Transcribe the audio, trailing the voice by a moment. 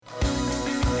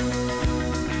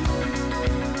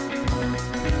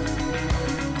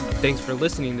Thanks for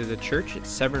listening to the Church at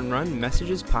Severn Run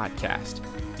Messages podcast.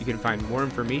 You can find more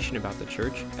information about the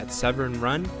church at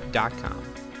severnrun.com.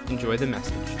 Enjoy the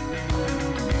message.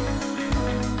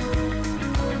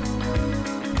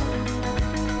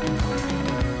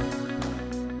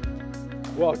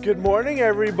 Well, good morning,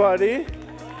 everybody.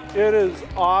 It is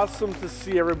awesome to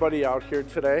see everybody out here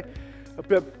today.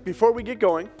 But before we get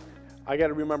going, I got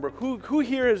to remember, who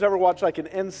here has ever watched like an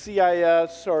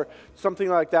NCIS or something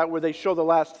like that where they show the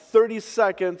last 30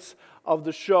 seconds of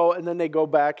the show and then they go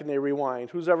back and they rewind?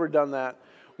 Who's ever done that?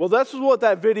 Well, this is what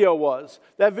that video was.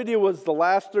 That video was the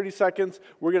last 30 seconds.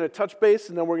 We're going to touch base,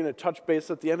 and then we're going to touch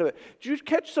base at the end of it. Did you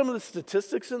catch some of the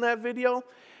statistics in that video?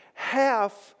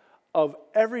 Half of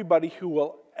everybody who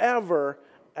will ever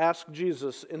ask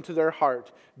Jesus into their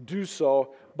heart do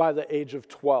so by the age of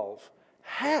 12.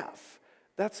 Half.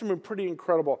 That's something pretty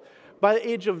incredible. By the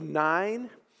age of 9,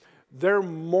 their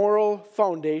moral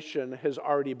foundation has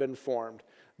already been formed.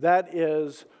 That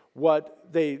is what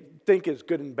they think is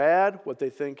good and bad, what they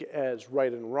think as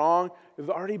right and wrong, have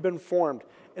already been formed.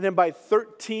 And then by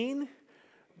 13,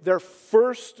 their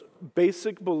first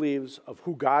basic beliefs of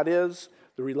who God is,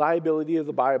 the reliability of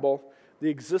the Bible, the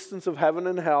existence of heaven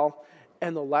and hell,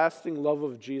 and the lasting love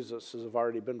of Jesus have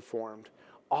already been formed.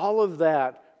 All of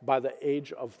that by the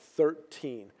age of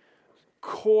 13.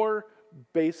 Core,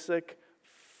 basic,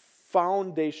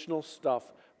 foundational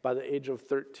stuff by the age of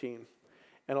 13.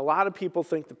 And a lot of people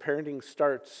think the parenting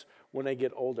starts when they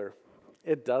get older.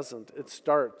 It doesn't. It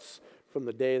starts from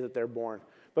the day that they're born.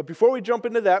 But before we jump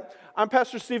into that, I'm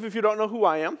Pastor Steve, if you don't know who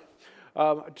I am.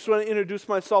 I just want to introduce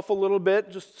myself a little bit,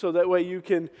 just so that way you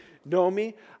can know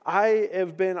me. I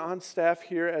have been on staff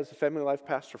here as a family life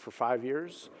pastor for 5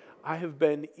 years. I have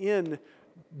been in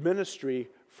ministry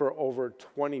for over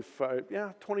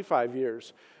 25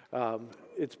 years.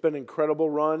 It's been an incredible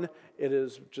run. It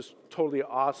is just totally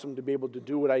awesome to be able to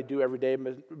do what I do every day,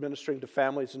 ministering to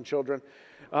families and children.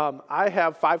 I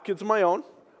have 5 kids of my own.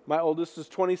 My oldest is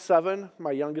 27,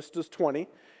 my youngest is 20,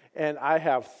 and I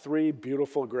have 3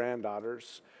 beautiful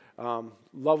granddaughters.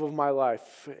 Love of my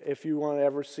life. If you want to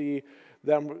ever see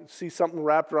them see something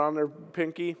wrapped around their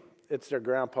pinky, it's their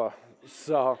grandpa.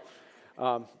 So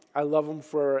I love them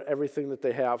for everything that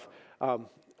they have.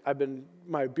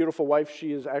 My beautiful wife,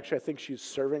 she is actually, I think she's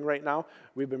serving right now.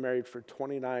 We've been married for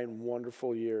 29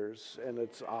 wonderful years, and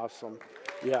it's awesome.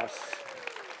 Yes.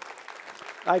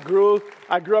 I grew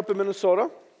up in Minnesota,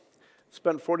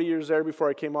 spent 40 years there before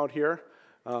I came out here,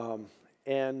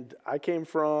 and I came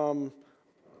from,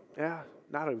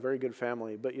 not a very good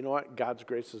family, but you know what? God's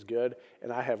grace is good,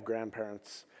 and I have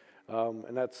grandparents,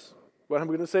 and that's what I'm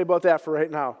going to say about that for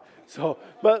right now.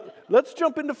 But let's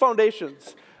jump into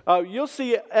foundations. You'll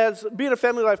see, as being a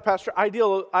family life pastor,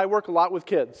 I work a lot with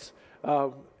kids.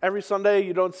 Every Sunday,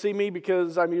 you don't see me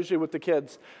because I'm usually with the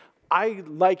kids. I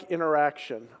like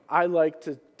interaction. I like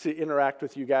to interact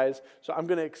with you guys, so I'm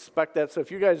going to expect that. So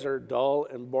if you guys are dull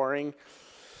and boring,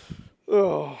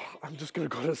 I'm just going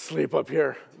to go to sleep up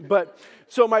here.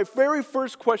 So my very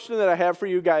first question that I have for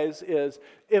you guys is,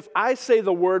 if I say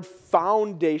the word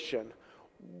foundation,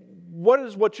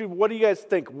 what do you guys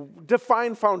think?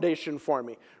 Define foundation for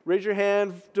me. Raise your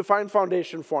hand. Define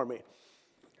foundation for me.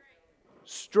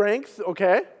 Strength,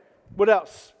 okay. What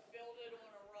else?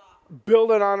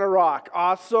 Build it on a rock.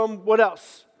 Awesome. What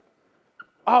else?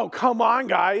 Oh, come on,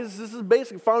 guys. This is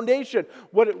basic foundation.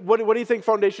 What do you think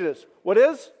foundation is? What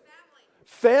is?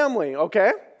 Family,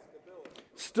 okay.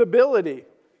 Stability.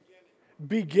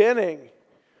 Beginning.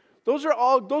 Those are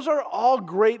all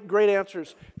great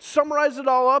answers. Summarize it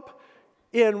all up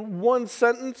in one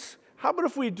sentence. How about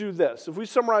if we do this? If we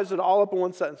summarize it all up in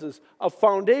one sentence, a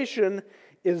foundation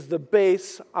is the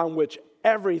base on which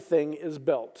everything is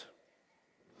built.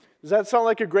 Does that sound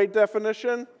like a great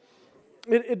definition?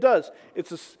 It does.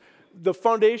 It's the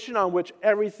foundation on which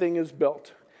everything is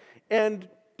built. And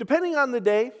depending on the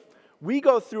day, we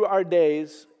go through our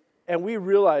days and we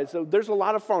realize that there's a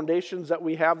lot of foundations that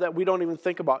we have that we don't even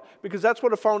think about, because that's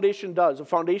what a foundation does. A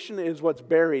foundation is what's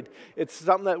buried. It's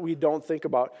something that we don't think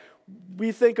about.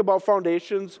 We think about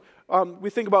foundations. We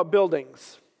think about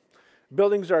buildings.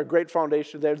 Buildings are a great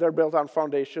foundation. They're built on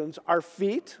foundations. Our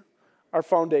feet are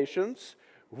foundations.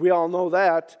 We all know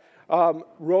that.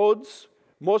 Roads.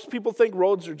 Most people think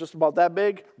roads are just about that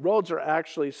big. Roads are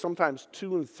actually sometimes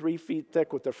 2 and 3 feet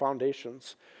thick with their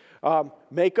foundations.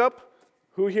 Makeup.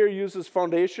 Who here uses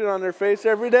foundation on their face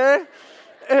every day?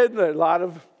 And a lot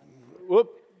of,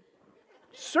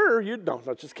 sir, you don't.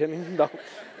 No, just kidding.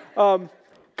 No.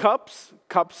 Cups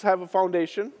have a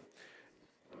foundation.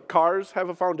 Cars have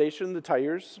a foundation, the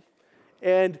tires.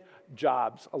 And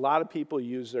jobs. A lot of people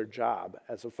use their job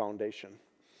as a foundation.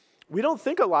 We don't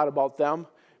think a lot about them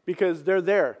because they're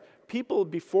there. People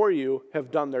before you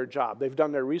have done their job. They've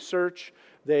done their research.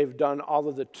 They've done all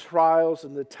of the trials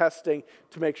and the testing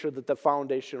to make sure that the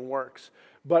foundation works.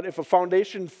 But if a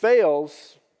foundation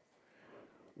fails,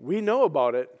 we know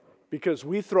about it because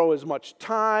we throw as much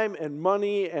time and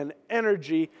money and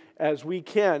energy as we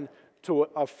can to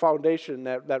a foundation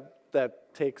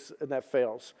that takes and that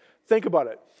fails. Think about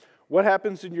it. What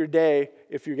happens in your day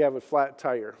if you have a flat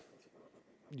tire?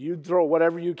 You throw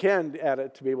whatever you can at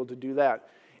it to be able to do that.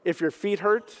 If your feet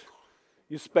hurt,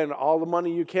 you spend all the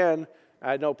money you can.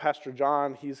 I know Pastor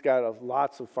John, he's got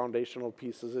lots of foundational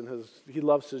pieces in he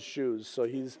loves his shoes, so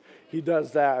he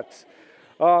does that.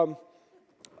 A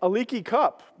leaky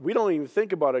cup. We don't even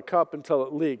think about a cup until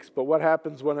it leaks, but what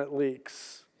happens when it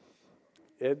leaks?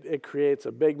 It creates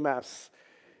a big mess.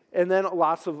 And then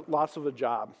lots of a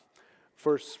job.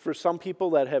 For some people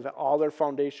that have all their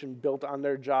foundation built on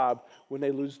their job, when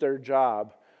they lose their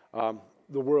job,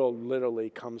 the world literally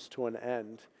comes to an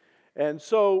end. And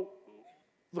so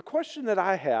the question that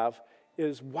I have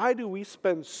is, why do we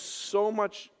spend so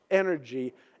much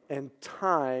energy and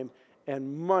time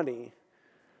and money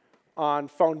on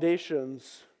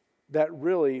foundations that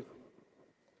really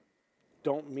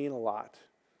don't mean a lot?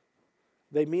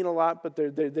 They mean a lot, but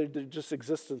they're just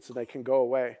existence and they can go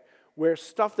away. Where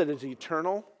stuff that is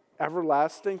eternal,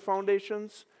 everlasting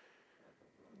foundations,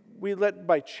 we let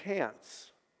by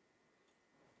chance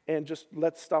and just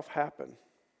let stuff happen.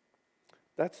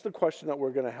 That's the question that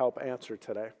we're going to help answer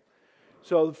today.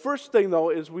 So the first thing, though,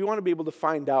 is we want to be able to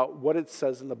find out what it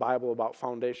says in the Bible about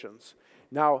foundations.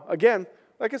 Now, again,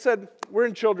 like I said, we're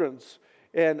in children's,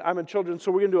 and I'm in children's,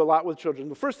 so we're going to do a lot with children.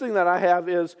 The first thing that I have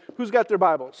is, who's got their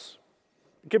Bibles?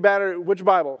 Get better. Which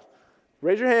Bible?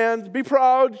 Raise your hands. Be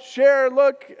proud. Share.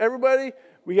 Look, everybody.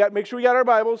 Make sure we got our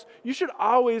Bibles. You should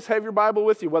always have your Bible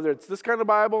with you, whether it's this kind of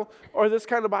Bible or this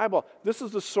kind of Bible. This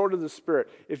is the sword of the Spirit.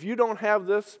 If you don't have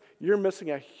this, you're missing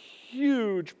a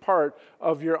huge part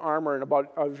of your armor and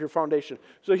of your foundation.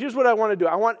 So here's what I want to do.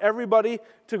 I want everybody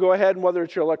to go ahead, and whether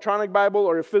it's your electronic Bible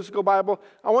or your physical Bible,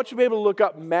 I want you to be able to look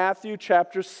up Matthew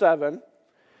chapter 7,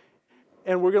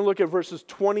 and we're going to look at verses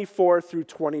 24 through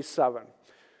 27.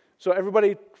 So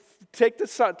everybody take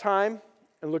this time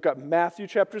and look up Matthew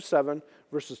chapter 7,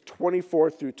 verses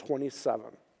 24 through 27.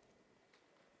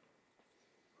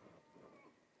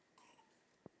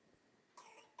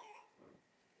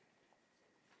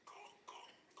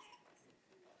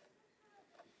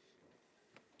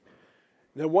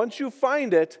 Now, once you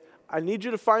find it, I need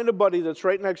you to find a buddy that's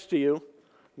right next to you,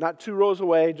 not 2 rows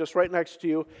away, just right next to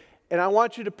you, and I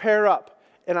want you to pair up.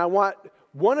 And I want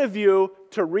one of you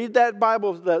to read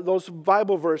those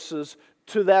Bible verses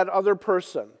to that other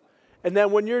person. And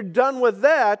then when you're done with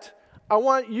that, I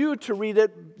want you to read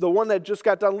it, the one that just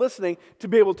got done listening, to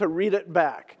be able to read it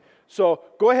back. So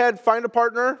go ahead, find a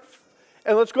partner,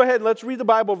 and let's go ahead and let's read the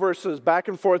Bible verses back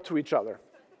and forth to each other.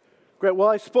 Great. Well,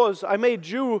 I suppose I made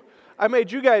you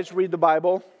guys read the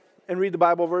Bible and read the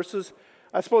Bible verses.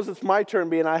 I suppose it's my turn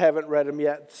being I haven't read them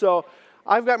yet. So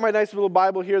I've got my nice little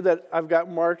Bible here that I've got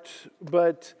marked,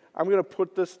 but I'm going to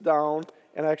put this down.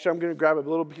 And actually, I'm going to grab a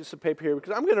little piece of paper here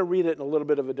because I'm going to read it in a little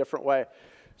bit of a different way.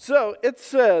 So it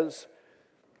says,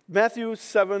 Matthew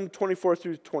 7, 24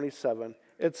 through 27.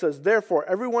 It says, "Therefore,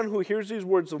 everyone who hears these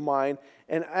words of mine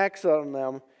and acts on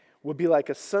them will be like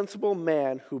a sensible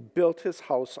man who built his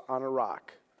house on a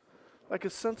rock." Like a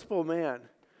sensible man.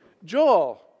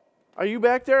 Joel, are you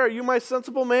back there? Are you my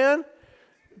sensible man?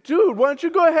 Dude, why don't you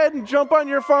go ahead and jump on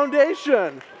your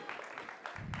foundation?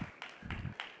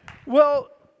 Well,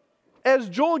 as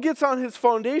Joel gets on his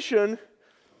foundation,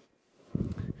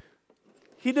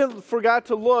 he forgot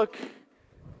to look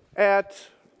at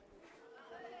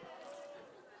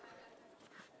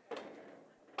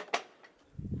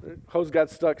hose got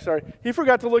stuck, sorry. He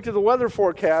forgot to look at the weather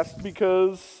forecast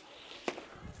because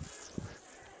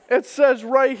it says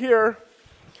right here,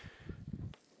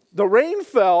 the rain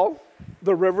fell,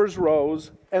 the rivers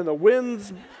rose, and the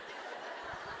winds.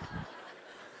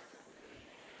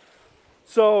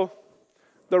 So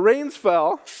the rains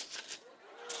fell.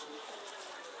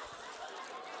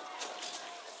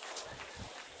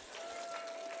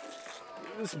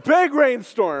 This big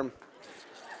rainstorm.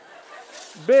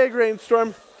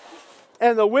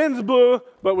 And the winds blew,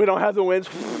 but we don't have the winds.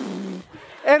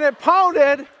 And it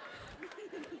pounded.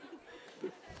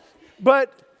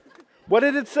 But what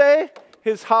did it say?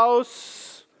 His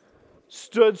house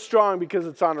stood strong because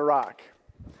it's on a rock.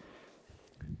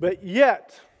 But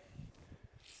yet,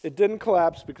 it didn't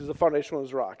collapse because the foundation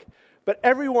was rock. But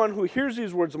everyone who hears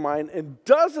these words of mine and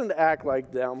doesn't act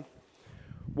like them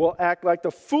will act like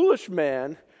the foolish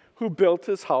man who built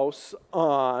his house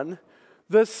on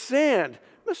the sand.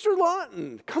 Mr.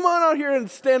 Lawton, come on out here and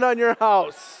stand on your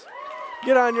house.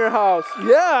 Get on your house.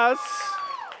 Yes.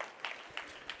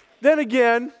 Then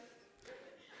again,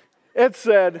 it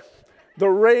said, the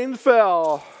rain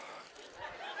fell.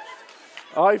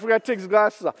 Oh, he forgot to take his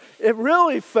glasses off. It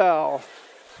really fell.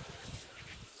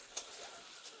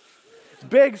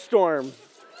 Big storm.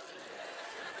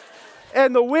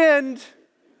 And the wind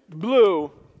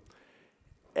blew,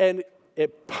 and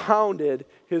it pounded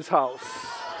his house.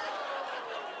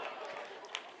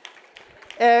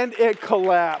 And it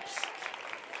collapsed.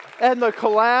 And the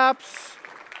collapse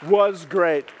was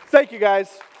great. Thank you,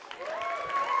 guys.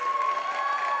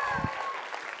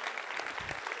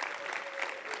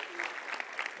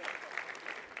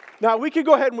 Now, we could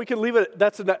go ahead and we can leave it.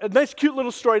 That's a nice, cute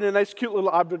little story and a nice, cute little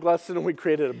object lesson, and we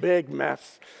created a big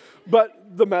mess.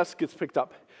 But the mess gets picked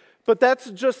up. But that's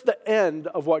just the end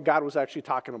of what God was actually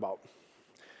talking about.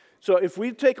 So if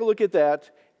we take a look at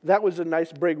that, that was a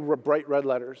nice, big, bright red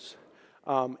letters.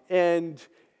 And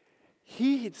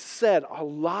he said a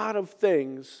lot of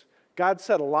things. God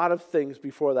said a lot of things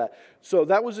before that. So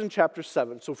that was in chapter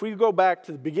 7. So if we go back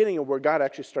to the beginning of where God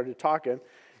actually started talking,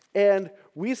 and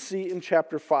we see in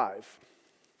chapter 5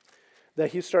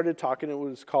 that he started talking. It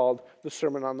was called the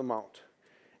Sermon on the Mount.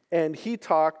 And he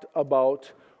talked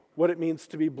about what it means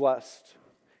to be blessed.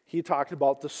 He talked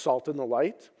about the salt and the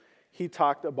light. He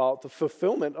talked about the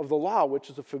fulfillment of the law, which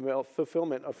is the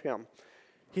fulfillment of him.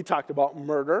 He talked about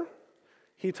murder.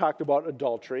 He talked about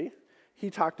adultery. He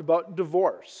talked about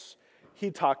divorce.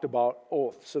 He talked about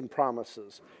oaths and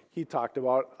promises. He talked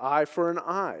about eye for an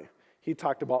eye. He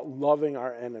talked about loving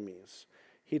our enemies.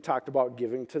 He talked about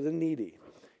giving to the needy.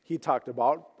 He talked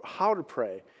about how to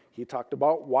pray. He talked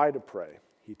about why to pray.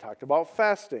 He talked about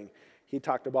fasting. He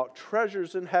talked about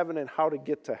treasures in heaven and how to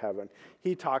get to heaven.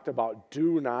 He talked about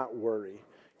do not worry.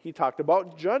 He talked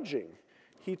about judging.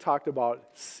 He talked about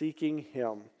seeking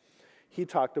him. He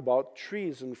talked about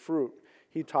trees and fruit.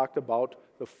 He talked about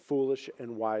the foolish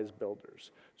and wise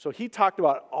builders. So he talked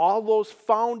about all those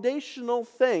foundational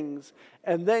things,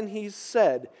 and then he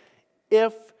said,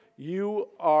 if you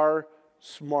are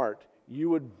smart, you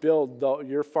would build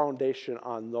your foundation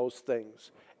on those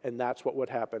things, and that's what would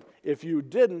happen. If you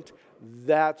didn't,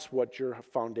 that's what your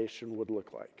foundation would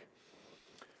look like.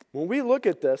 When we look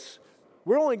at this,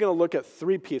 we're only going to look at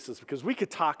 3 pieces because we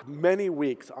could talk many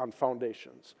weeks on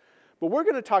foundations. But we're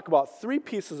going to talk about 3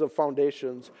 pieces of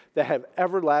foundations that have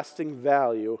everlasting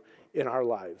value in our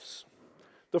lives.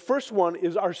 The first one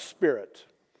is our spirit,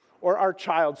 or our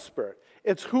child spirit.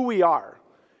 It's who we are.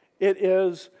 It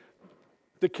is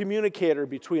the communicator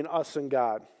between us and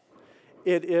God.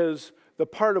 It is the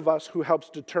part of us who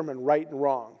helps determine right and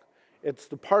wrong. It's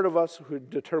the part of us who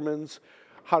determines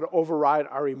how to override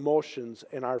our emotions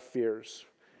and our fears.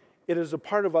 It is a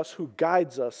part of us who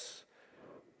guides us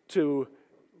to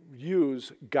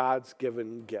use God's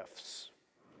given gifts.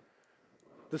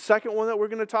 The second one that we're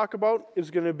going to talk about is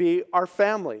going to be our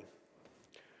family,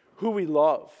 who we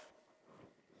love,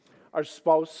 our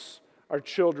spouse, our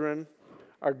children,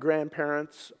 our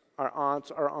grandparents, our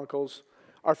aunts, our uncles,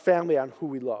 our family on who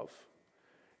we love,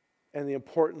 and the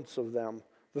importance of them.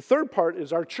 The third part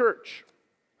is our church,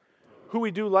 who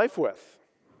we do life with,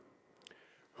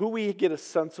 who we get a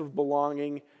sense of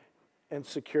belonging and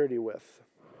security with.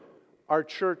 Our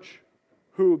church,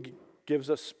 who gives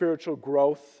us spiritual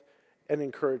growth and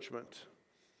encouragement.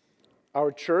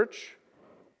 Our church,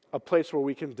 a place where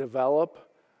we can develop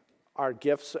our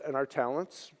gifts and our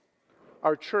talents.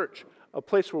 Our church, a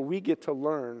place where we get to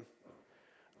learn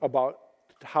about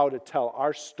how to tell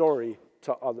our story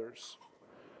to others.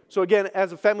 So again,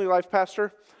 as a family life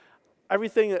pastor,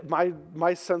 everything that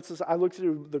my senses, I look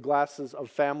through the glasses of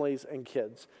families and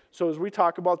kids. So as we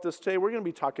talk about this today, we're going to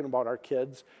be talking about our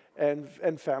kids and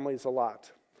families a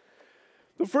lot.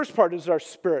 The first part is our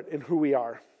spirit and who we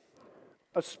are.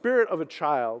 A spirit of a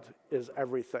child is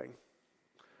everything.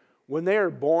 When they are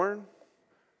born,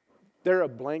 they're a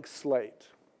blank slate.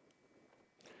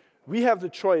 We have the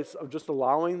choice of just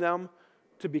allowing them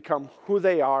to become who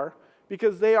they are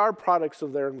because they are products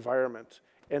of their environment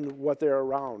and what they're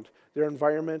around, their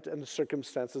environment and the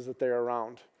circumstances that they're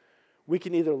around. We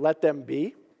can either let them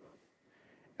be,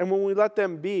 and when we let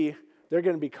them be, they're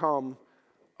going to become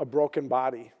a broken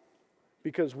body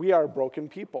because we are broken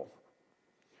people.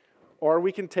 Or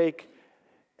we can take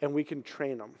and we can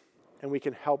train them and we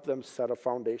can help them set a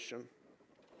foundation.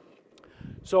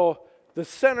 So the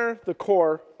center, the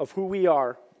core of who we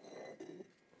are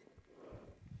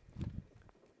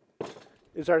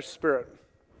is our spirit.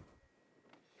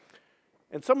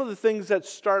 And some of the things that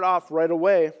start off right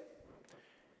away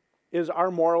is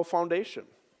our moral foundation.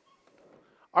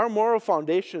 Our moral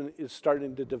foundation is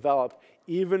starting to develop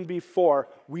even before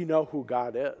we know who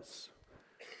God is.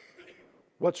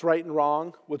 What's right and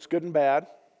wrong, what's good and bad,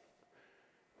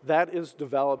 that is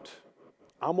developed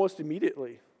almost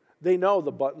immediately. They know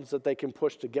the buttons that they can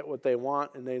push to get what they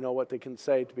want, and they know what they can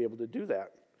say to be able to do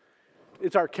that.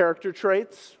 It's our character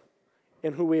traits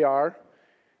and who we are,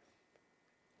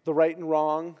 the right and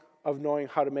wrong of knowing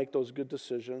how to make those good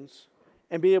decisions,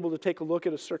 and be able to take a look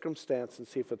at a circumstance and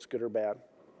see if it's good or bad.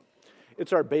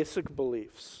 It's our basic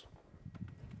beliefs.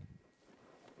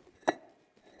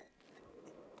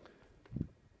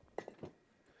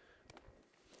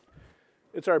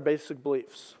 It's our basic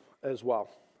beliefs as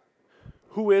well.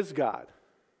 Who is God?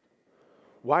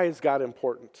 Why is God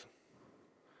important?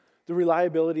 The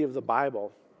reliability of the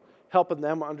Bible, helping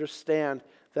them understand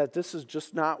that this is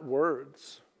just not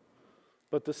words,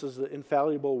 but this is the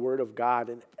infallible Word of God,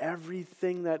 and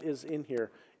everything that is in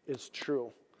here is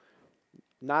true.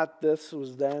 Not this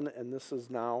was then and this is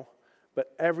now,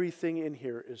 but everything in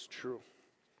here is true.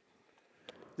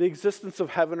 The existence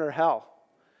of heaven or hell.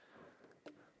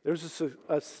 There's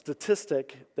a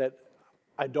statistic that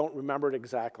I don't remember it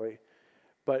exactly,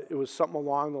 but it was something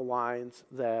along the lines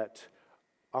that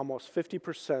almost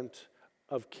 50%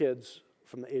 of kids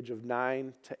from the age of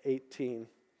 9 to 18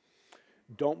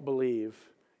 don't believe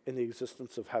in the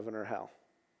existence of heaven or hell.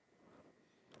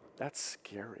 That's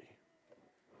scary.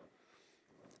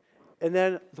 And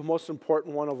then the most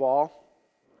important one of all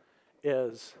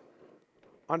is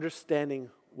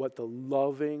understanding what the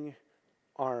loving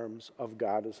arms of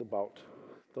God is about,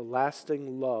 the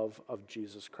lasting love of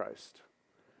Jesus Christ.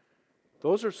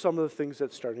 Those are some of the things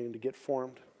that's starting to get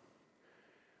formed.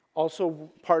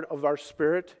 Also, part of our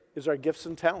spirit is our gifts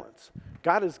and talents.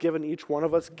 God has given each one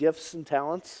of us gifts and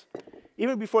talents.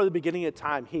 Even before the beginning of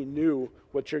time, He knew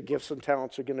what your gifts and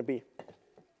talents are going to be.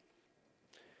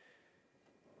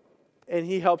 And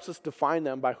He helps us define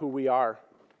them by who we are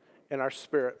in our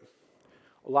spirit.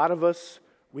 A lot of us,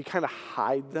 we kind of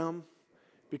hide them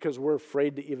because we're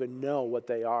afraid to even know what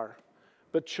they are.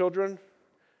 But children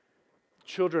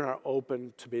are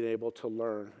open to being able to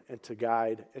learn and to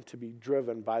guide and to be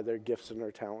driven by their gifts and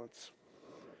their talents.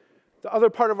 The other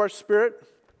part of our spirit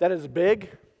that is big,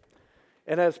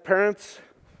 and as parents,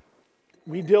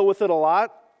 we deal with it a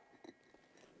lot,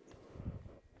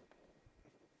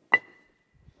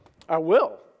 our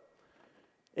will.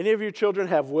 Any of your children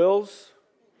have wills?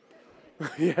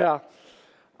 Yeah.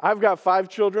 I've got 5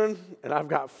 children, and I've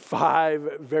got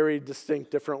 5 very distinct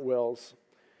different wills.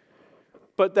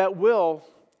 But that will,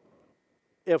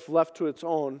 if left to its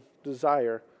own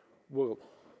desire, will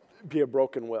be a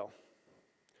broken will.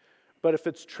 But if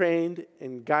it's trained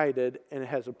and guided and it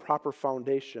has a proper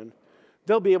foundation,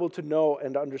 they'll be able to know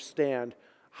and understand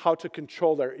how to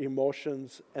control their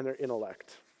emotions and their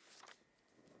intellect.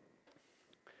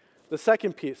 The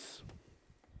second piece,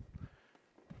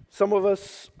 some of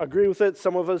us agree with it,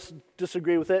 some of us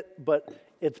disagree with it, but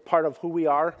it's part of who we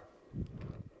are.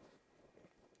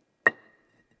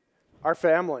 Our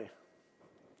family.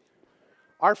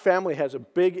 Our family has a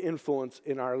big influence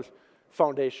in our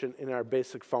foundation, in our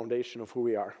basic foundation of who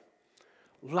we are.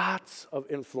 Lots of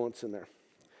influence in there.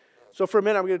 So for a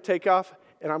minute, I'm going to take off,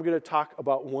 and I'm going to talk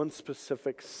about one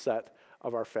specific set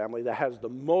of our family that has the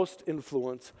most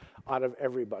influence out of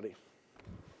everybody.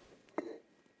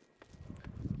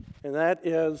 And that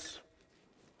is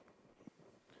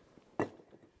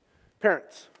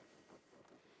parents.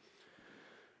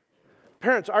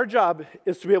 Parents, our job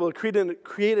is to be able to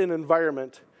create an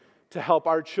environment to help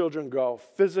our children grow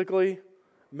physically,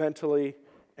 mentally,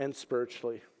 and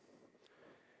spiritually.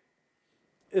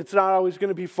 It's not always going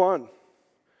to be fun.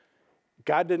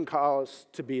 God didn't call us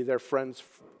to be their friends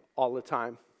all the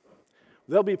time.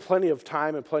 There'll be plenty of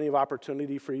time and plenty of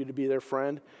opportunity for you to be their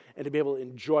friend and to be able to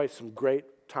enjoy some great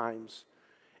times.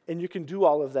 And you can do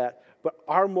all of that. But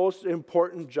our most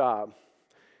important job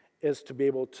is to be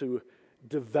able to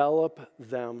develop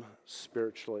them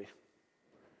spiritually.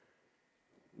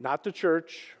 Not the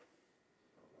church,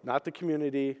 not the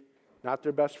community, not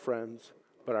their best friends,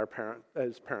 but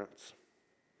as parents.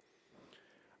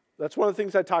 That's one of the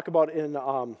things I talk about in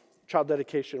child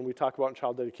dedication. We talk about in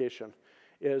child dedication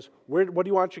is what do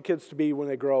you want your kids to be when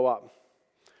they grow up?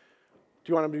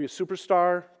 Do you want them to be a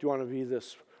superstar? Do you want to be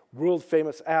this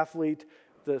world-famous athlete,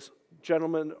 this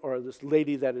gentleman or this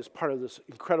lady that is part of this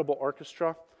incredible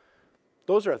orchestra?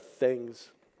 Those are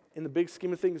things. In the big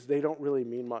scheme of things, they don't really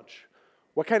mean much.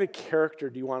 What kind of character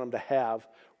do you want them to have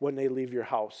when they leave your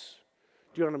house?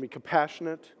 Do you want them to be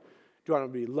compassionate? Do you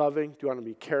want them to be loving? Do you want them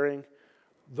to be caring?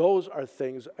 Those are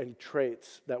things and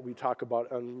traits that we talk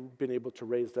about and being able to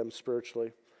raise them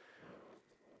spiritually.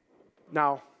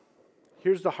 Now,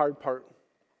 here's the hard part,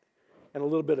 and a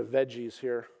little bit of veggies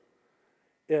here,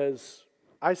 is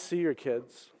I see your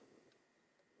kids.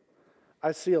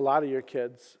 I see a lot of your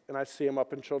kids, and I see them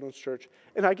up in children's church,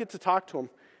 and I get to talk to them.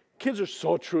 Kids are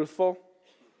so truthful.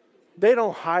 They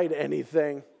don't hide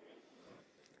anything.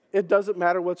 It doesn't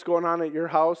matter what's going on at your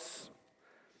house.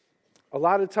 A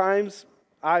lot of times,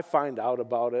 I find out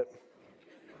about it.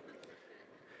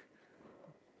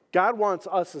 God wants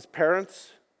us as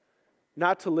parents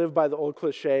not to live by the old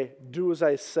cliche, do as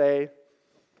I say,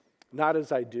 not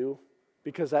as I do,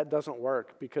 because that doesn't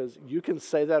work. Because you can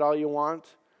say that all you want,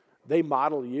 they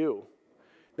model you.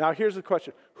 Now here's the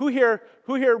question. Who here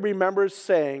remembers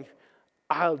saying,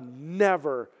 I'll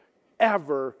never,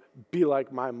 ever be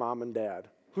like my mom and dad?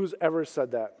 Who's ever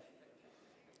said that?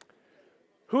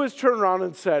 Who has turned around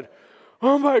and said,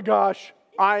 oh my gosh,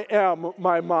 I am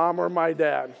my mom or my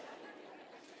dad?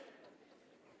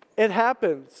 It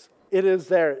happens. It is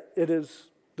there. It is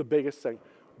the biggest thing.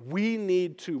 We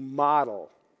need to model,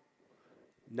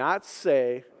 not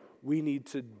say. We need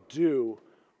to do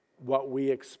what we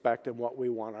expect and what we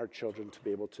want our children to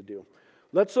be able to do.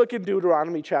 Let's look in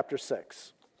Deuteronomy chapter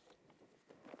 6.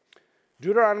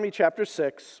 Deuteronomy chapter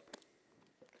 6,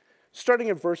 starting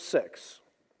at verse 6.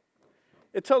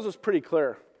 It tells us pretty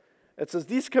clear. It says,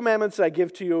 these commandments I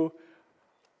give to you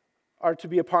are to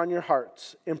be upon your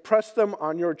hearts. Impress them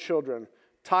on your children.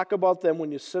 Talk about them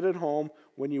when you sit at home,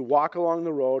 when you walk along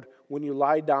the road, when you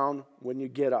lie down, when you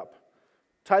get up.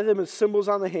 Tie them as symbols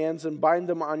on the hands and bind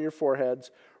them on your foreheads.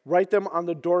 Write them on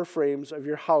the door frames of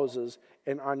your houses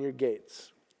and on your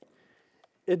gates.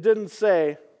 It didn't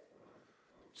say,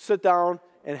 sit down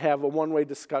and have a one-way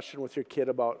discussion with your kid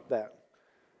about that.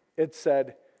 It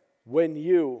said, when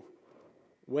you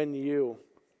need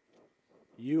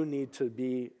to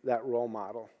be that role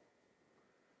model.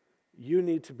 You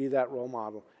need to be that role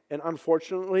model. And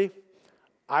unfortunately,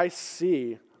 I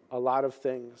see a lot of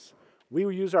things. We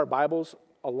use our Bibles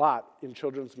a lot in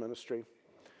children's ministry.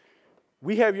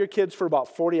 We have your kids for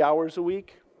about 40 hours a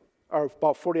week, or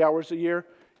about 40 hours a year.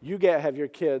 You have your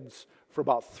kids for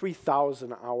about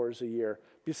 3,000 hours a year,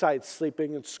 besides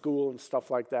sleeping and school and stuff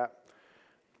like that.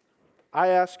 I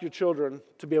ask your children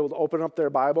to be able to open up their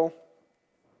Bible.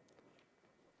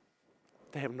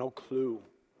 They have no clue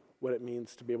what it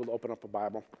means to be able to open up a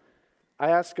Bible. I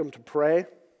ask them to pray.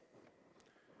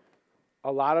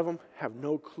 A lot of them have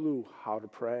no clue how to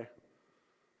pray.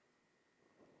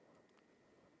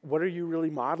 What are you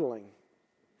really modeling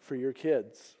for your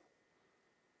kids?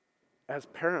 As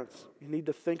parents, you need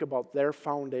to think about their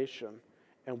foundation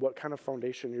and what kind of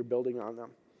foundation you're building on them.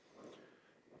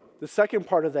 The second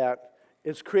part of that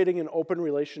is creating an open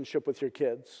relationship with your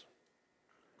kids.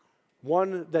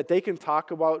 One that they can talk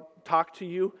to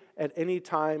you at any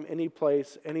time, any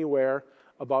place, anywhere,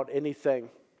 about anything.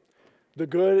 The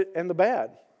good and the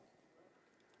bad.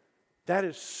 That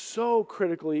is so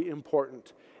critically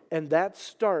important. And that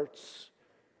starts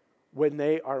when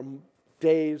they are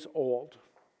days old.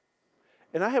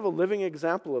 And I have a living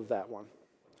example of that one.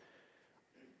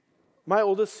 My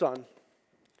oldest son,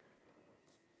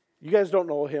 you guys don't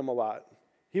know him a lot.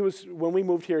 When we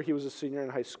moved here, he was a senior in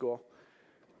high school.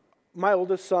 My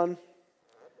oldest son,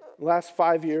 last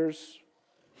 5 years,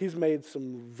 he's made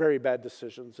some very bad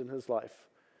decisions in his life.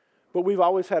 But we've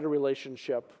always had a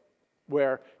relationship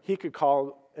where he could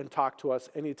call and talk to us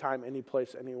anytime, any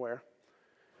place, anywhere.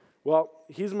 Well,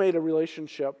 he's made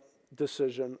a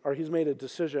decision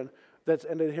that's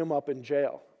ended him up in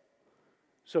jail.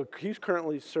 So he's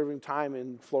currently serving time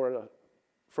in Florida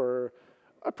for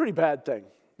a pretty bad thing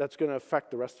that's going to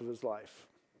affect the rest of his life.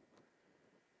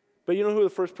 But you know who the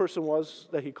first person was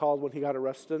that he called when he got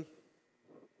arrested?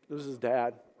 It was his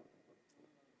dad.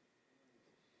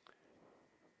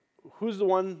 Who's the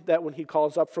one that when he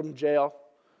calls up from jail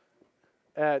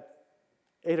at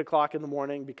 8 o'clock in the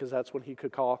morning, because that's when he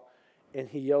could call, and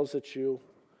he yells at you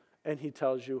and he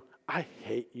tells you, I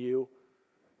hate you.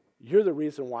 You're the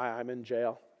reason why I'm in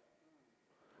jail.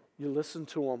 You listen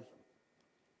to him,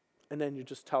 and then you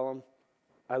just tell him,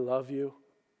 I love you.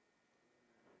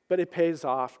 But it pays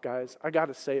off, guys. I got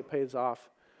to say it pays off.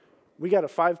 We got a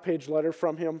 5-page letter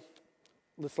from him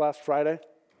this last Friday.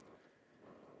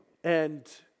 And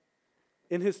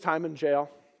in his time in jail,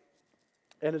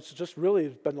 and it's just really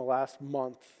been the last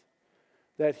month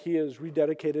that he has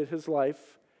rededicated his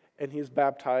life and he's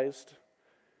baptized.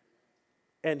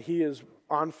 And he is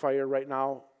on fire right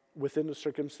now within the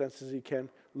circumstances he can,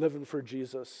 living for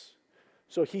Jesus.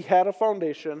 So he had a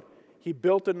foundation. He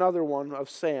built another one of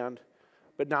sand.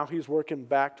 but now he's working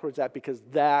back towards that because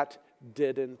that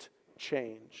didn't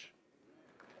change.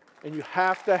 And you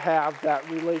have to have that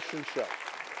relationship.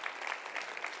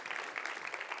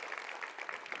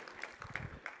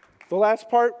 The last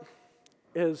part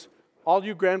is all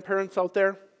you grandparents out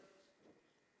there,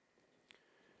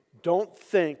 don't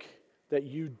think that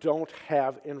you don't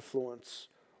have influence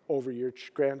over your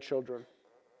grandchildren.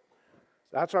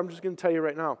 That's what I'm just going to tell you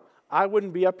right now. I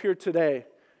wouldn't be up here today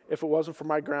if it wasn't for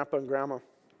my grandpa and grandma.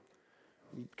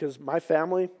 Because my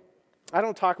family, I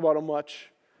don't talk about them much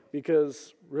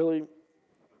because really,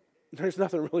 there's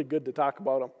nothing really good to talk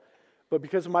about them. But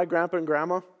because of my grandpa and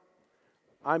grandma,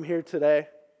 I'm here today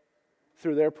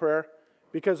through their prayer.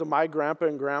 Because of my grandpa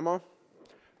and grandma,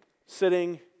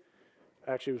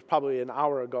 actually it was probably an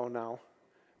hour ago now,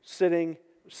 standing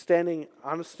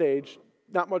on a stage,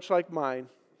 not much like mine,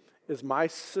 is my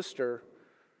sister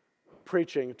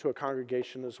preaching to a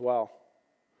congregation as well.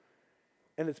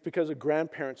 And it's because of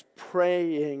grandparents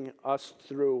praying us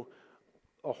through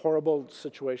a horrible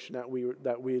situation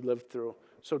that we lived through.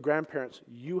 So grandparents,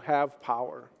 you have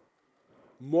power.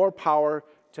 More power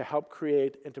to help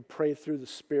create and to pray through the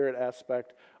spirit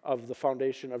aspect of the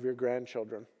foundation of your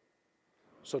grandchildren.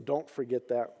 So don't forget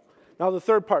that. Now the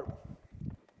third part.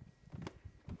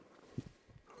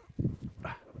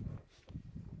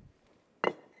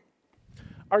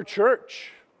 Our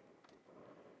church.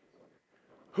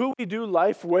 Who we do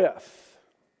life with.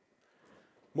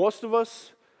 Most of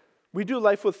us, we do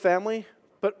life with family,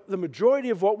 but the majority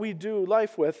of what we do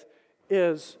life with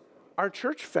is our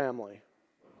church family.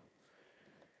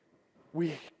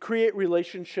 We create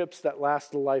relationships that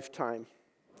last a lifetime,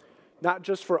 not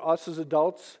just for us as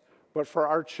adults, but for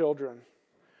our children.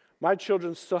 My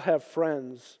children still have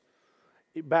friends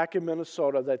back in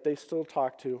Minnesota that they still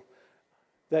talk to,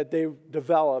 that they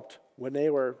developed when they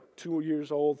were 2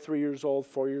 years old, 3 years old,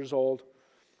 4 years old.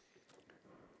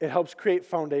 It helps create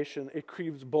foundation. It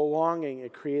creates belonging.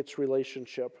 It creates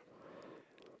relationship.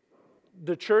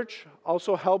 The church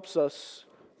also helps us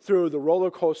through the roller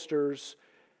coasters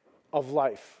of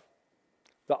life.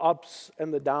 The ups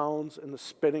and the downs and the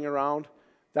spinning around.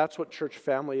 That's what church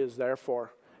family is there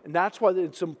for. And that's why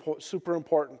it's super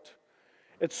important.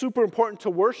 It's super important to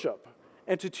worship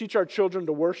and to teach our children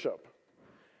to worship.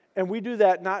 And we do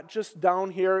that not just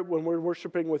down here when we're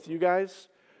worshiping with you guys.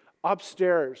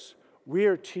 Upstairs, we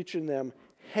are teaching them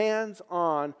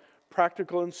hands-on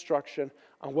practical instruction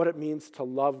on what it means to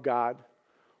love God,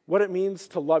 what it means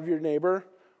to love your neighbor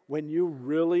when you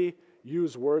really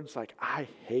use words like, I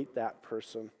hate that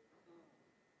person.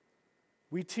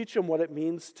 We teach them what it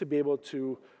means to be able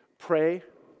to pray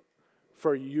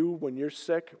for you when you're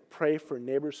sick, pray for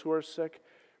neighbors who are sick,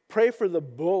 pray for the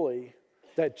bully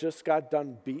that just got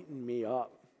done beating me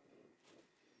up.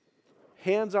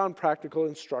 Hands-on practical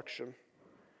instruction.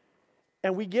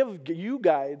 And we give you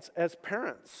guides as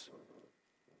parents.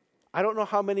 I don't know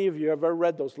how many of you have ever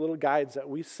read those little guides that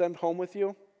we send home with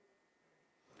you.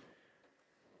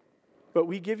 But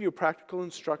we give you practical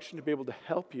instruction to be able to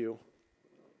help you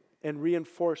and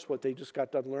reinforce what they just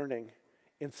got done learning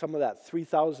in some of that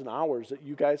 3,000 hours that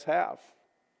you guys have.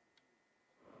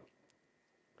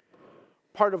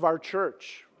 Part of our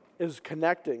church is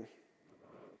connecting.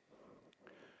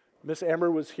 Miss Amber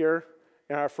was here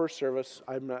in our first service.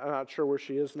 I'm not sure where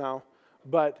she is now,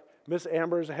 but Miss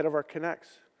Amber is the head of our Connect.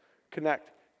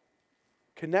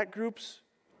 Connect groups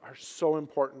are so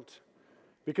important.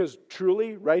 Because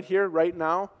truly, right here, right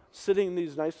now, sitting in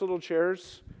these nice little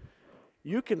chairs,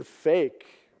 you can fake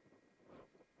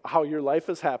how your life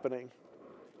is happening.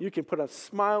 You can put a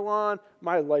smile on,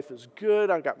 my life is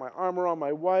good, I've got my arm around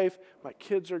my wife, my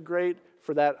kids are great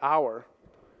for that hour.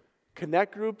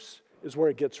 Connect groups is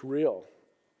where it gets real.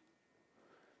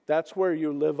 That's where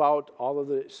you live out all of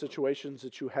the situations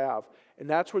that you have. And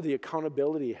that's where the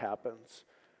accountability happens.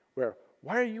 Where,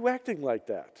 why are you acting like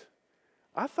that?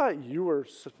 I thought you were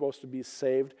supposed to be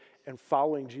saved and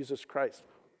following Jesus Christ.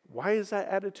 Why is that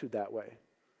attitude that way?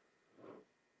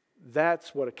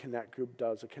 That's what a Connect group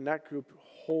does. A Connect group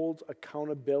holds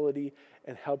accountability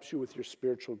and helps you with your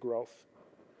spiritual growth.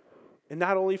 And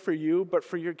not only for you, but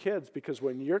for your kids. Because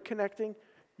when you're connecting,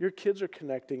 your kids are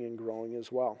connecting and growing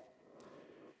as well.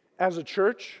 As a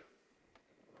church,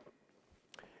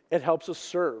 it helps us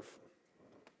serve.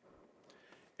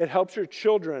 It helps your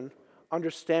children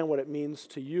understand what it means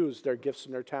to use their gifts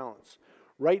and their talents.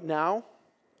 Right now,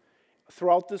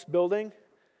 throughout this building,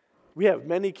 we have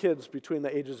many kids between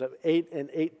the ages of 8 and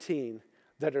 18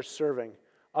 that are serving.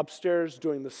 Upstairs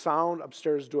doing the sound,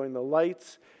 upstairs doing the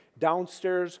lights,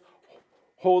 downstairs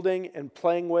holding and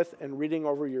playing with and reading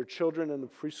over your children in the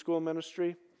preschool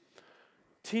ministry.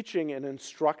 teaching and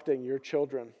instructing your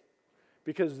children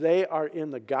because they are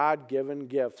in the God-given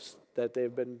gifts that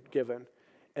they've been given.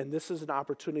 And this is an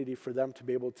opportunity for them to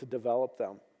be able to develop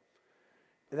them.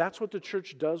 And that's what the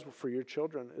church does for your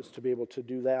children, is to be able to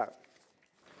do that.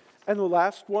 And the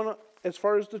last one, as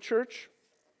far as the church,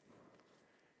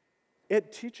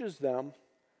 it teaches them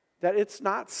that it's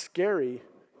not scary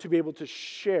to be able to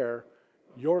share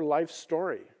your life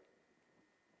story.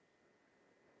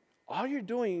 All you're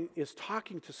doing is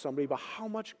talking to somebody about how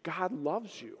much God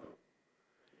loves you.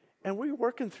 And we're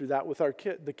working through that with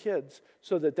the kids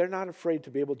so that they're not afraid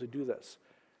to be able to do this.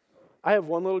 I have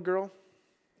one little girl.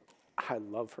 I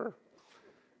love her.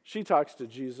 She talks to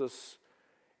Jesus,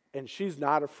 and she's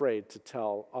not afraid to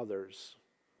tell others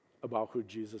about who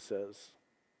Jesus is.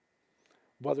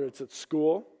 Whether it's at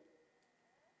school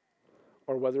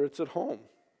or whether it's at home.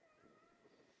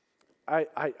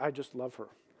 I just love her.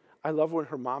 I love when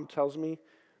her mom tells me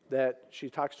that she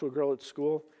talks to a girl at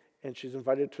school and she's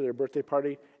invited to their birthday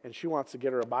party and she wants to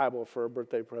get her a Bible for a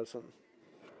birthday present.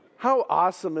 How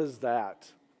awesome is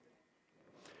that?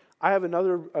 I have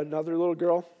another little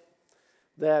girl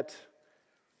that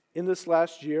in this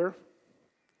last year,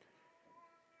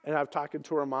 and I've talked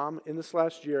to her mom, in this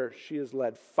last year, she has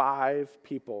led 5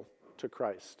 people to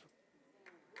Christ.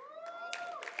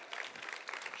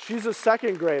 She's a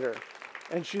second grader,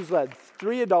 and she's led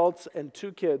 3 adults and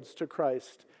 2 kids to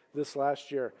Christ this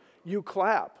last year. You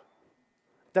clap.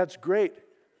 That's great.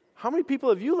 How many people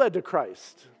have you led to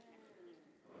Christ?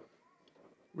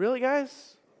 Really,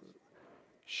 guys?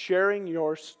 Sharing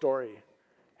your story,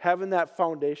 having that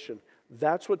foundation.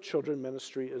 That's what children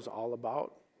ministry is all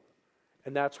about.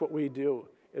 And that's what we do,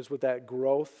 is with that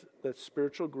growth, that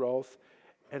spiritual growth,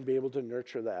 and be able to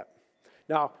nurture that.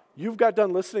 Now, you've got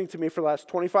done listening to me for the last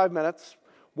 25 minutes.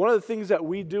 One of the things that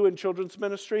we do in children's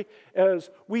ministry is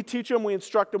we teach them, we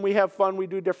instruct them, we have fun, we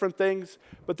do different things,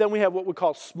 but then we have what we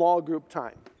call small group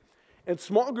time. And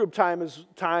small group time is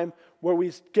time where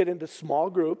we get into small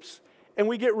groups and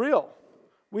we get real.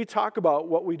 We talk about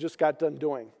what we just got done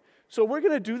doing. So we're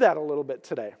going to do that a little bit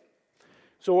today.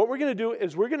 So what we're going to do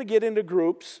is we're going to get into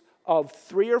groups of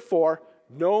 3 or 4,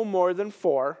 no more than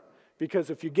 4,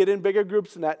 because if you get in bigger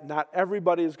groups than that, not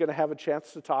everybody is going to have a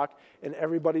chance to talk, and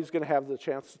everybody's going to have the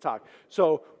chance to talk.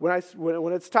 So when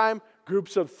it's time,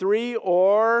 groups of 3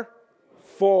 or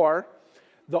 4,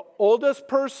 the oldest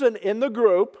person in the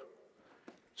group,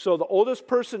 so the oldest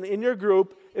person in your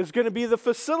group is going to be the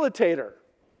facilitator.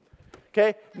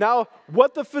 Okay, now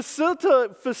what the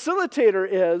facilitator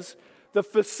is, the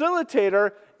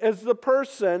facilitator is the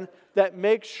person that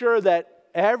makes sure that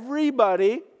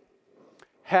everybody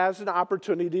has an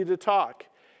opportunity to talk.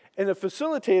 And the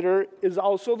facilitator is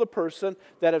also the person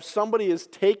that if somebody is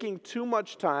taking too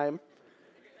much time,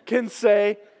 can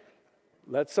say,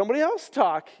 let somebody else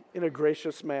talk in a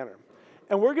gracious manner.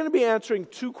 And we're going to be answering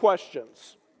 2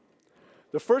 questions.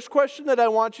 The first question that I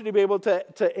want you to be able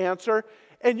to answer,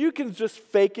 and you can just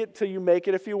fake it till you make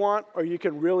it if you want, or you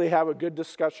can really have a good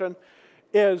discussion,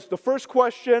 is the first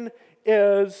question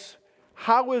is,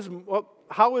 how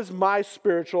is my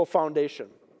spiritual foundation?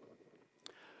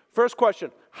 First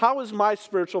question, how is my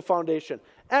spiritual foundation?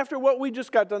 After what we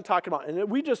just got done talking about, and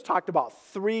we just talked about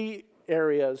 3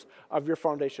 areas of your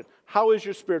foundation. How is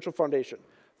your spiritual foundation?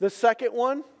 The second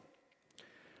one,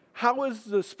 how is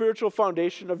the spiritual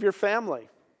foundation of your family?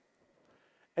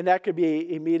 And that could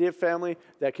be immediate family.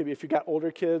 That could be if you got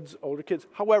older kids.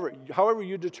 However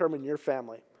you determine your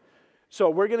family. So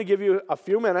we're going to give you a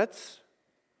few minutes.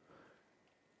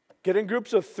 Get in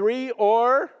groups of 3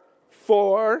 or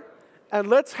 4, and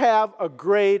let's have a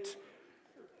great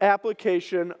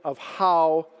application of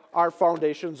how our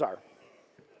foundations are.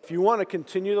 If you want to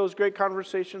continue those great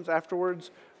conversations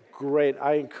afterwards, great.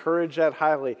 I encourage that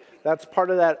highly. That's part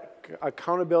of that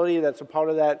accountability. That's a part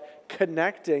of that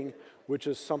connecting, which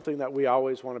is something that we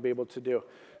always want to be able to do.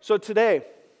 So today,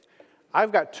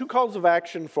 I've got 2 calls of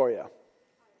action for you.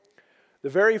 The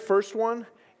very first one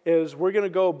is we're going to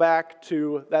go back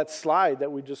to that slide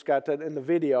that we just got done in the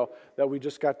video that we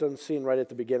just got done seeing right at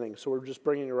the beginning. So we're just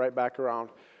bringing it right back around.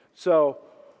 So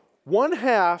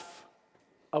 1/2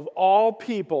 of all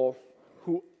people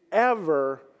who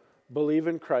ever believe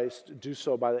in Christ do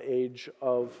so by the age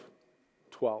of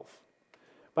 12.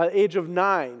 By the age of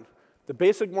 9, the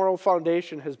basic moral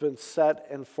foundation has been set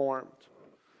and formed.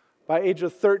 By age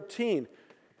of 13,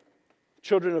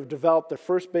 children have developed their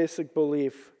first basic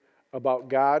belief about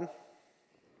God,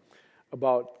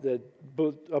 about the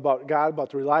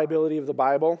reliability of the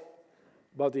Bible,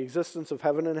 about the existence of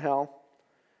heaven and hell,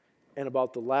 and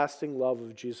about the lasting love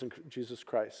of Jesus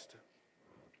Christ.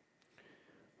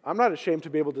 I'm not ashamed to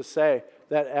be able to say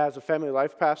that as a family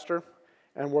life pastor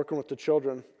and working with the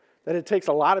children, that it takes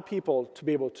a lot of people to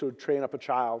be able to train up a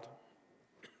child.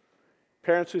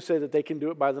 Parents who say that they can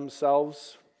do it by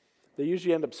themselves, they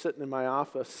usually end up sitting in my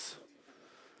office.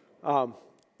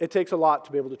 It takes a lot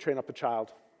to be able to train up a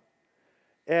child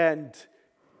and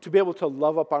to be able to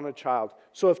love up on a child.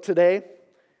 So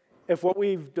if what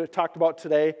we've talked about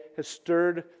today has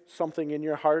stirred something in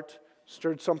your heart,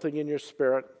 stirred something in your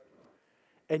spirit,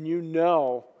 and you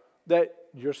know that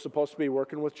you're supposed to be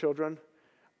working with children,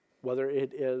 whether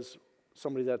it is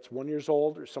somebody that's 1 year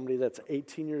old or somebody that's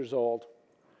 18 years old,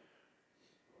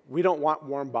 we don't want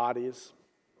warm bodies.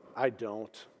 I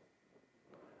don't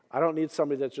need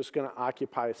somebody that's just going to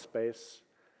occupy space.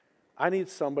 I need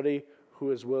somebody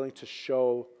who is willing to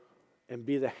show and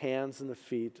be the hands and the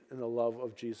feet and the love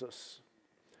of Jesus.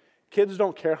 Kids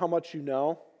don't care how much you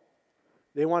know.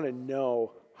 They want to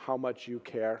know how much you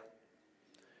care.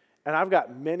 And I've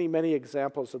got many, many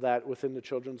examples of that within the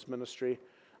children's ministry.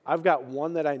 I've got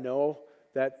one that I know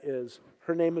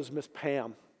her name is Miss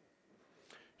Pam.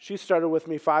 She started with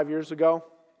me 5 years ago.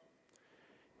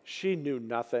 She knew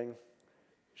nothing.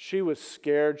 She was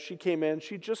scared. She came in.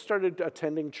 She just started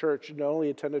attending church, and only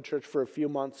attended church for a few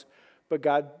months, but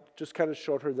God just kind of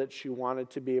showed her that she wanted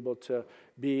to be able to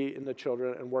be in the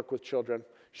children and work with children.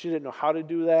 She didn't know how to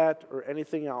do that or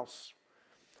anything else.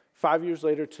 5 years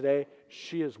later today,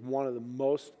 she is one of the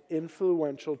most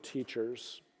influential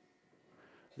teachers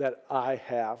that I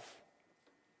have.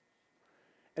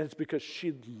 And it's because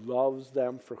she loves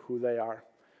them for who they are.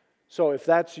 So if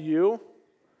that's you,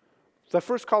 the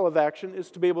first call of action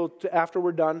is to be able to, after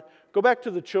we're done, go back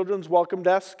to the children's welcome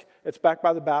desk. It's back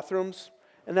by the bathrooms.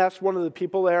 And ask one of the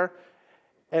people there,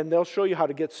 and they'll show you how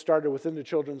to get started within the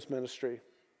children's ministry.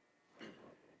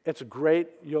 It's great.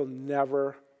 You'll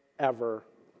never, ever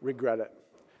regret it.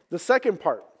 The second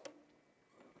part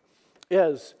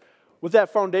is, with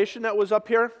that foundation that was up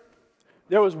here,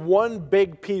 there was one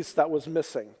big piece that was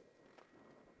missing.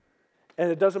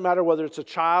 And it doesn't matter whether it's a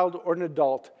child or an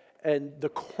adult, and the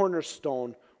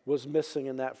cornerstone was missing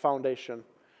in that foundation.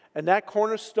 And that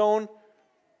cornerstone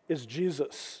is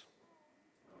Jesus.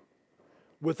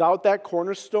 Without that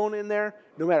cornerstone in there,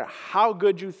 no matter how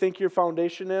good you think your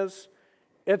foundation is,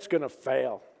 it's going to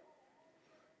fail.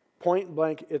 Point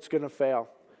blank, it's going to fail.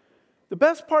 The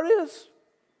best part is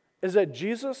that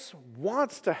Jesus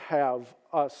wants to have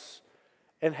us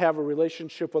and have a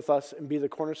relationship with us and be the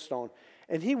cornerstone.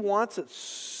 And he wants it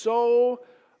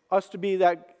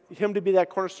him to be that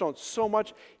cornerstone so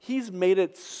much, he's made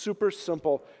it super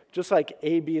simple, just like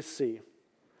ABC.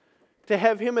 To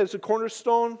have him as a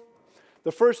cornerstone,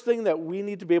 the first thing that we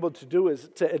need to be able to do is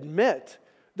to admit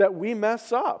that we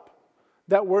mess up,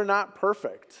 that we're not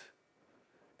perfect,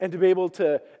 and to be able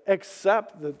to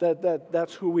accept that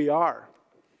that's who we are.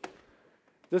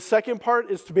 The second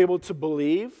part is to be able to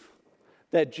believe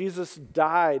that Jesus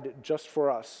died just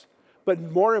for us. But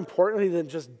more importantly than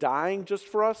just dying just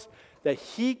for us, that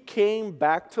he came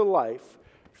back to life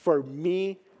for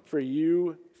me, for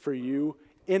you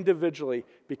individually,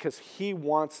 because he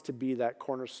wants to be that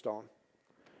cornerstone.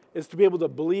 Is to be able to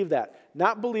believe that.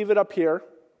 Not believe it up here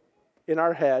in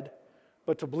our head,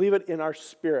 but to believe it in our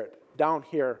spirit, down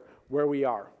here where we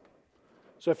are.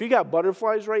 So if you got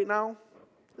butterflies right now,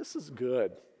 this is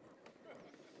good.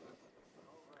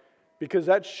 Because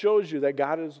that shows you that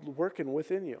God is working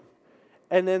within you.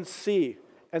 And then C,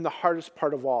 and the hardest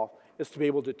part of all, is to be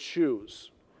able to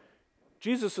choose.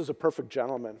 Jesus is a perfect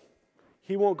gentleman.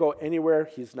 He won't go anywhere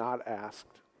he's not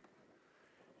asked.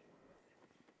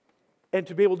 And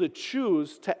to be able to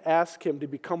choose to ask him to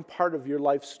become part of your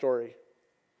life story.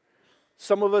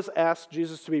 Some of us asked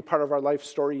Jesus to be part of our life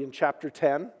story in chapter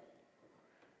 10.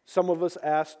 Some of us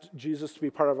asked Jesus to be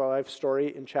part of our life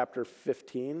story in chapter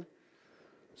 15.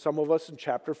 Some of us in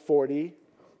chapter 40.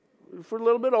 For a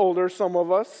little bit older, some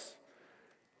of us.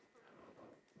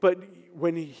 But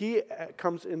when he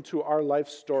comes into our life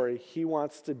story, he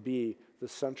wants to be the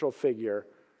central figure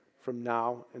from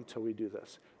now until we do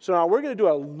this. So now we're going to do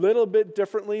it a little bit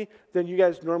differently than you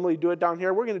guys normally do it down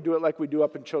here. We're going to do it like we do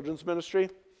up in children's ministry.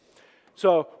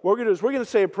 So what we're going to do is we're going to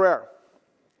say a prayer.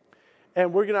 And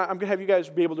I'm going to have you guys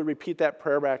be able to repeat that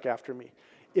prayer back after me.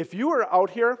 If you are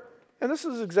out here, and this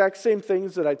is the exact same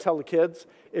things that I tell the kids,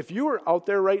 if you are out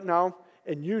there right now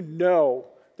and you know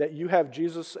that you have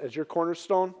Jesus as your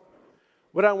cornerstone,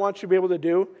 what I want you to be able to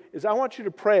do is I want you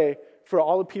to pray for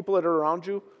all the people that are around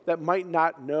you that might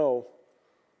not know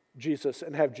Jesus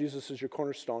and have Jesus as your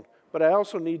cornerstone. But I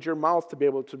also need your mouth to be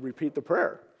able to repeat the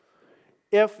prayer.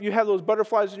 If you have those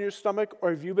butterflies in your stomach,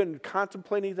 or if you've been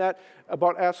contemplating that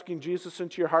about asking Jesus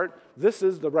into your heart, this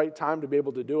is the right time to be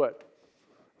able to do it.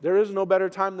 There is no better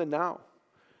time than now.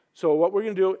 So what we're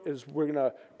going to do is we're going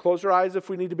to close our eyes if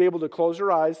we need to be able to close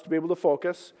our eyes to be able to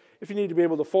focus. If you need to be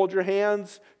able to fold your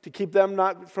hands to keep them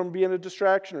not from being a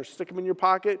distraction or stick them in your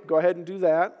pocket, go ahead and do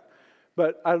that.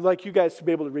 But I'd like you guys to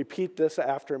be able to repeat this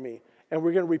after me. And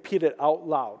we're going to repeat it out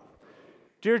loud.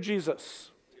 Dear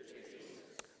Jesus,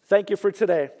 thank you for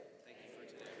today.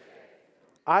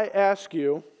 I ask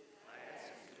you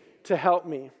to help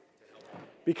me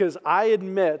because I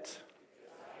admit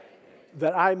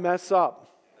that I mess up.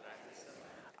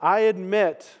 I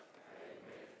admit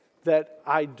that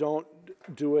I don't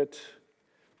do it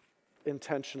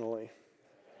intentionally.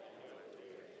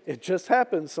 It just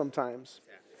happens sometimes.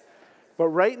 But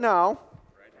right now,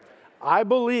 I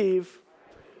believe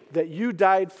that you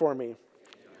died for me.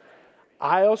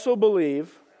 I also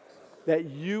believe that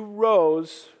you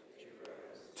rose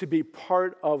to be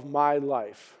part of my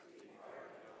life.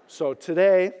 So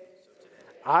today,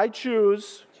 I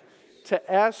choose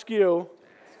to ask you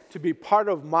to be part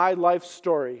of my life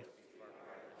story.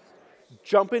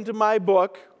 Jump into my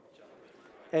book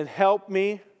and help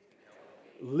me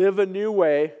live a new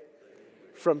way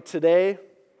from today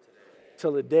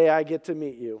till the day I get to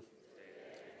meet you.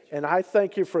 And I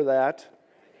thank you for that.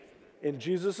 In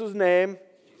Jesus' name,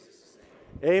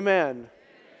 amen.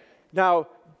 Now,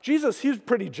 Jesus, he's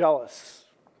pretty jealous.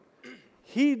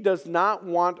 He does not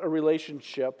want a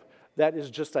relationship that is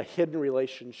just a hidden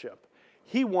relationship.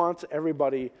 He wants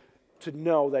everybody to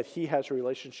know that he has a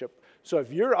relationship. So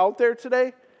if you're out there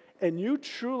today and you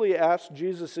truly ask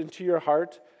Jesus into your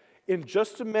heart, in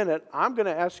just a minute, I'm going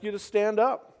to ask you to stand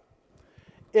up.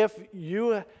 If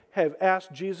you have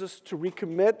asked Jesus to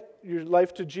recommit your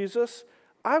life to Jesus,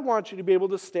 I want you to be able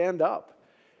to stand up.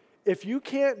 If you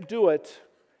can't do it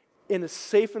in a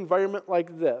safe environment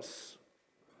like this,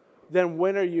 then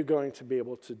when are you going to be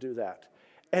able to do that?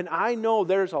 And I know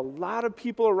there's a lot of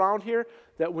people around here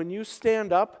that when you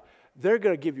stand up, they're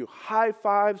going to give you high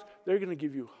fives, they're going to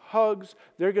give you hugs,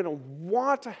 they're going to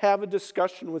want to have a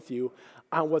discussion with you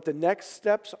on what the next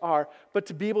steps are, but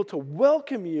to be able to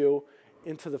welcome you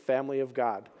into the family of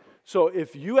God. So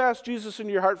if you ask Jesus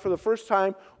into your heart for the first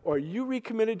time, or you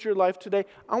recommitted your life today,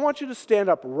 I want you to stand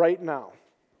up right now.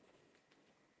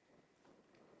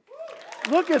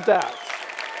 Look at that.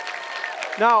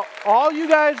 Now, all you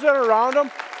guys that are around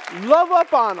them, love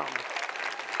up on them.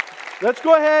 Let's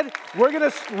go ahead. We're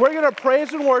gonna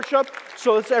praise and worship.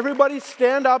 So let's everybody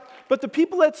stand up. But the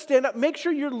people that stand up, make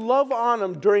sure you love on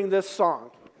them during this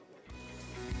song.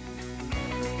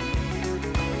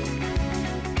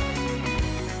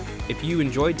 If you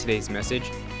enjoyed today's message,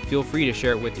 feel free to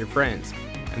share it with your friends.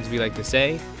 And as we like to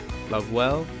say, love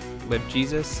well, live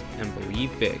Jesus, and believe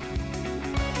big.